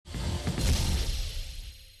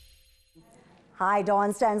Hi,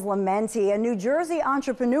 Dawn Stensland Mendte. A New Jersey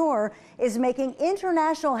entrepreneur is making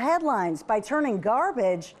international headlines by turning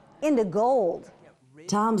garbage into gold.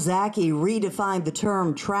 Tom Szaky redefined the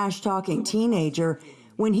term trash-talking teenager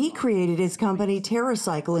when he created his company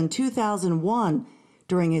TerraCycle in 2001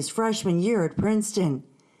 during his freshman year at Princeton.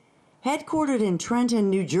 Headquartered in Trenton,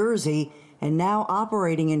 New Jersey, and now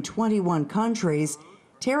operating in 21 countries,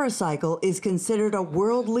 TerraCycle is considered a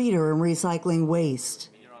world leader in recycling waste.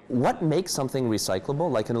 What makes something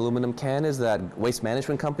recyclable, like an aluminum can, is that waste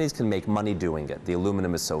management companies can make money doing it. The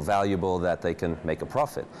aluminum is so valuable that they can make a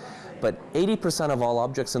profit. But 80% of all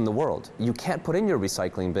objects in the world, you can't put in your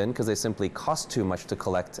recycling bin because they simply cost too much to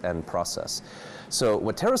collect and process. So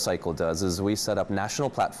what TerraCycle does is we set up national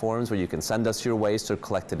platforms where you can send us your waste or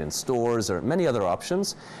collect it in stores or many other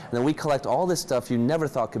options. And then we collect all this stuff you never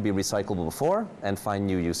thought could be recyclable before and find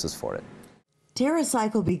new uses for it.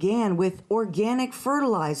 TerraCycle began with organic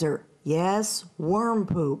fertilizer, yes, worm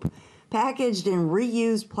poop, packaged in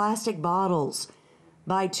reused plastic bottles.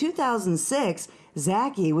 By 2006,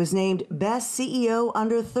 Szaky was named Best CEO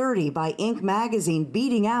Under 30 by Inc. magazine,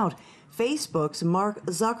 beating out Facebook's Mark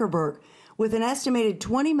Zuckerberg. With an estimated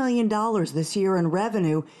 $20 million this year in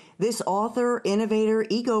revenue, this author, innovator,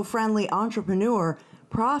 eco-friendly entrepreneur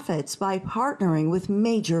profits by partnering with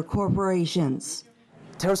major corporations.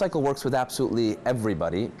 TerraCycle works with absolutely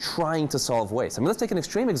everybody trying to solve waste. I mean, let's take an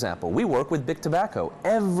extreme example. We work with big tobacco.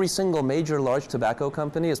 Every single major large tobacco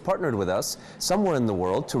company has partnered with us somewhere in the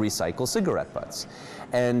world to recycle cigarette butts.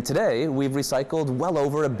 And today, we've recycled well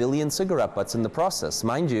over 1 billion cigarette butts in the process.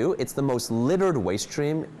 Mind you, it's the most littered waste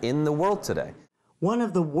stream in the world today. One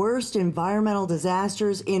of the worst environmental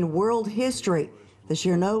disasters in world history, the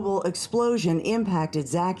Chernobyl explosion, impacted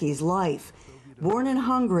Szaky's life. Born in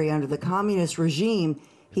Hungary under the communist regime,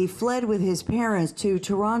 he fled with his parents to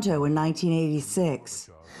Toronto in 1986.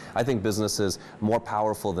 I think business is more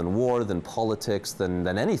powerful than war, than politics, than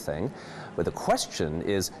anything. But the question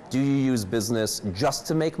is, do you use business just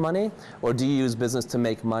to make money, or do you use business to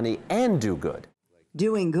make money and do good?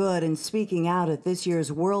 Doing good and speaking out at this year's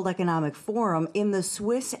World Economic Forum in the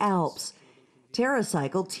Swiss Alps.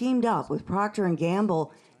 TerraCycle teamed up with Procter &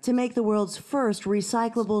 Gamble to make the world's first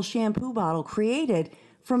recyclable shampoo bottle created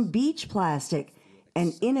from beach plastic,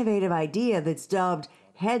 an innovative idea that's dubbed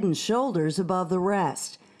head and shoulders above the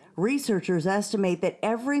rest. Researchers estimate that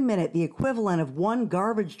every minute the equivalent of one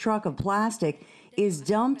garbage truck of plastic is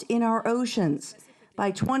dumped in our oceans.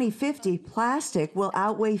 By 2050, plastic will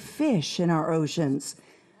outweigh fish in our oceans.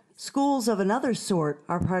 Schools of another sort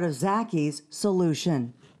are part of Szaky's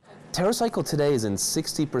solution. TerraCycle today is in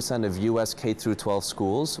 60% of U.S. K-12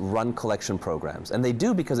 schools run collection programs. And they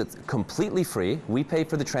do because it's completely free. We pay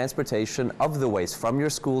for the transportation of the waste from your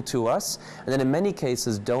school to us, and then in many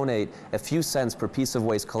cases donate a few cents per piece of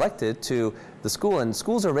waste collected to the school. And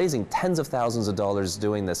schools are raising tens of thousands of dollars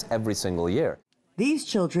doing this every single year. These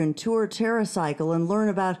children tour TerraCycle and learn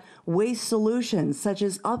about waste solutions such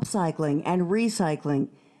as upcycling and recycling.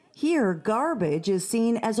 Here, garbage is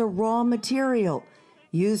seen as a raw material,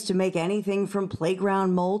 used to make anything from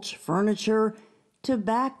playground mulch, furniture, to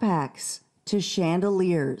backpacks, to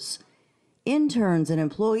chandeliers. Interns and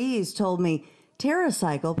employees told me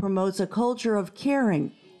TerraCycle promotes a culture of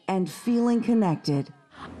caring and feeling connected.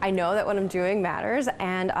 I know that what I'm doing matters,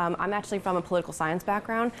 and I'm actually from a political science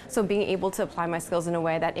background, so being able to apply my skills in a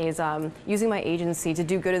way that is using my agency to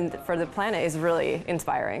do good for the planet is really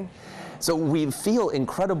inspiring. So we feel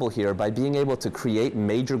incredible here by being able to create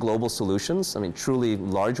major global solutions, I mean truly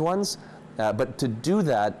large ones, but to do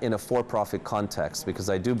that in a for-profit context,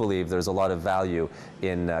 because I do believe there's a lot of value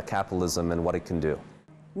in capitalism and what it can do.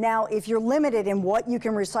 Now, if you're limited in what you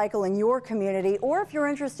can recycle in your community, or if you're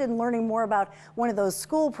interested in learning more about one of those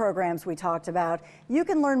school programs we talked about, you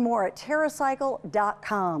can learn more at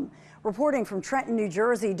TerraCycle.com. Reporting from Trenton, New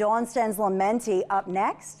Jersey, Dawn Stensland Mendte. Up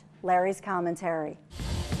next, Larry's commentary.